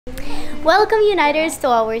Welcome Uniters to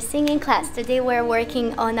our singing class. Today we're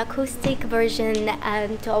working on acoustic version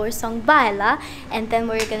to our song Baila, and then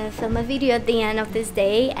we're gonna film a video at the end of this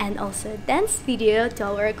day and also a dance video to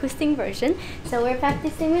our acoustic version. So we're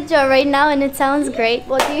practicing with Joe right now and it sounds great.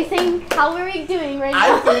 What do you think? How are we doing right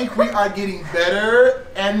now? I think we are getting better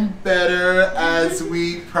and better as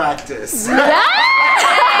we practice. So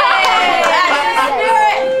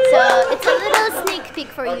it's a little sneak peek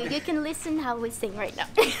for you. You can listen how we sing right now.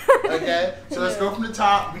 Okay, so let's go from the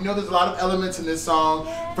top. We know there's a lot of elements in this song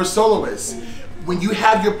for soloists. When you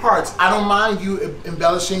have your parts, I don't mind you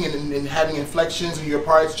embellishing and having inflections in your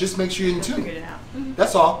parts. Just make sure you're in tune.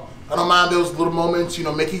 That's all. I don't mind those little moments,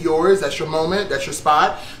 make it yours. That's your moment, that's your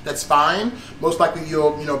spot. That's fine. Most likely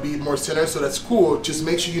you'll, be more centered, so that's cool. Just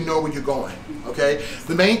make sure you know where you're going, okay?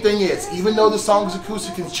 The main thing is, even though the song is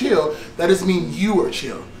acoustic and chill, that doesn't mean you are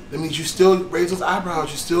chill. That means you still raise those eyebrows,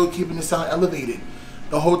 you're still keeping the sound elevated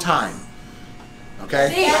the whole time,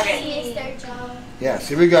 okay? Mr. Joe. Yes,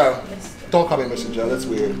 here we go. Don't call me Mr. Joe, that's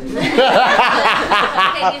weird.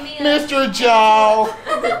 Mr. Joe!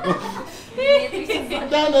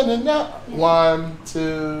 No, no, no, no. 1,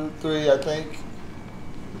 2, 3, I think.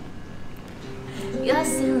 You're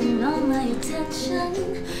stealing all my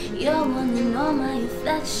attention. You're wanting all my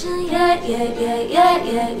affection. Yeah, yeah, yeah, yeah,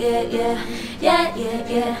 yeah, yeah, yeah, yeah, yeah,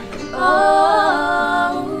 yeah.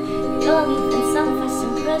 Oh, you're leaving some first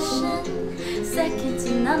impression, second to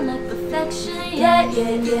none like perfection. Yeah,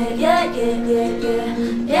 yeah, yeah, yeah, yeah, yeah, yeah,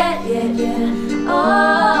 yeah, yeah, yeah.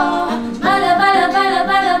 Oh, baila, baila, baila,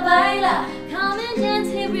 baila, baila. Come and dance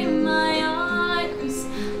here in my arms.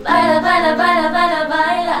 Baila, baila, baila, baila,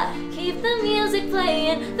 baila. Keep the music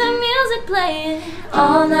playing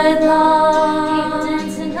all night long. Keep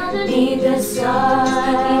dancing underneath the stars.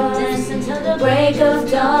 Keep dancing till the break of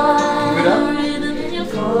dawn. Rhythm in your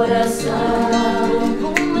corazón.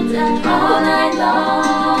 All night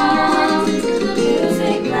long. Till the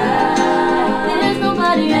music loud. There's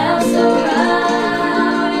nobody else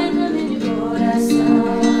around. Rhythm in your corazón.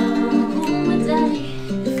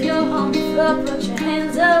 If you're on the floor, put your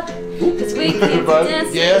hands up. Cause we keep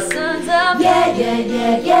dancing the sun's up. Yeah, yeah,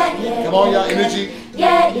 yeah, yeah, yeah. Come on, y'all, energy.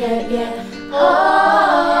 Yeah, yeah, yeah. Oh,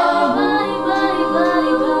 body, body,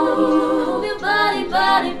 body, body. Move your body,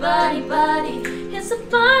 body, body, body. It's a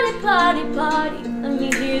party, party, party. Let me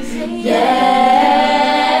hear you say yeah.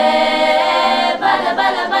 Baila,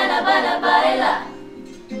 baila, baila, baila, baila.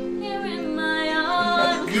 Here in my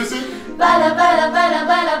arms. Music. Baila, baila, baila,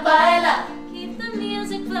 baila, baila. Keep the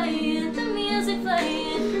music playing, the music playing.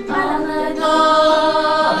 All night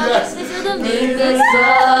long. Yes. Listen to the music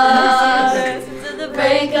stars. Listen to the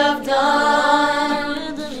break of dawn.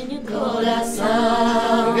 Rhythm in your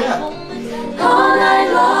corazón. Yeah. All night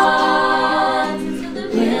long. Listen to the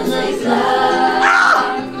music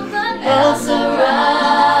loud. Nobody else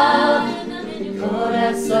around. Rhythm in your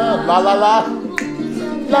corazón. La la la.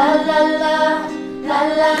 La la la. La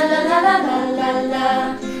la la la la la la la.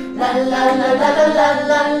 La la la la la la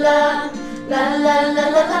la la. La la la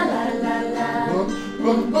la la la la la.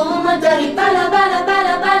 Boom boom my daddy, baila baila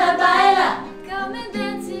baila baila baila. Come and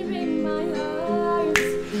dance here in my arms.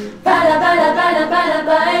 Baila baila baila baila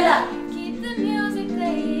baila. Keep the music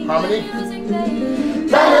playing. Harmony. The music playing.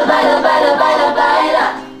 Baila baila baila baila baila.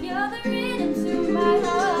 You're the rhythm to my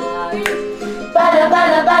heart. Baila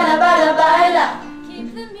baila baila baila baila. Keep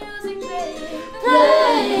the music playing.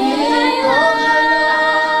 Playing all night long.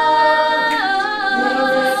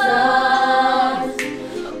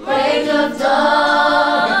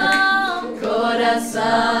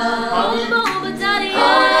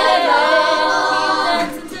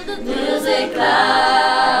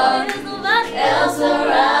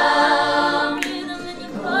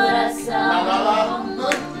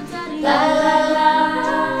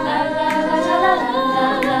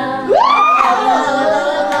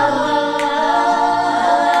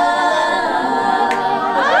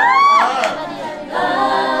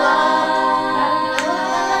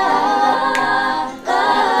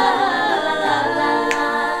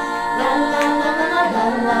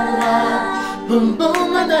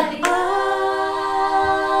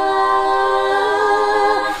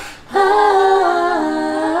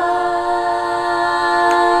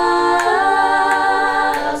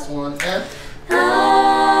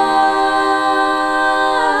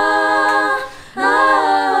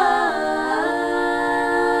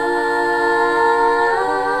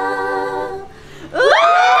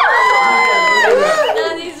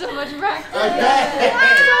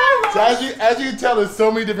 as you can tell, there's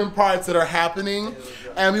so many different parts that are happening,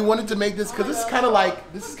 and we wanted to make this because this is kind of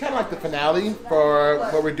like the finale for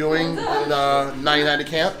what we're doing in 99 to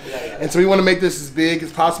Camp, and so we want to make this as big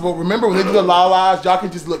as possible. Remember, when they do the la-las, y'all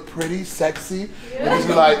can just look pretty, sexy, and just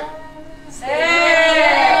be like,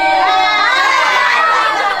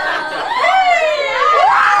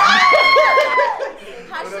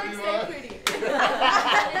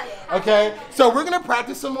 okay, so we're gonna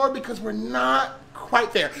practice some more because we're not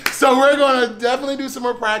quite there. So we're gonna definitely do some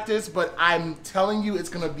more practice, but I'm telling you, it's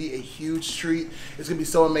gonna be a huge treat. It's gonna be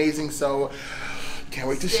so amazing. So can't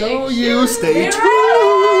wait to show you. Stay tuned.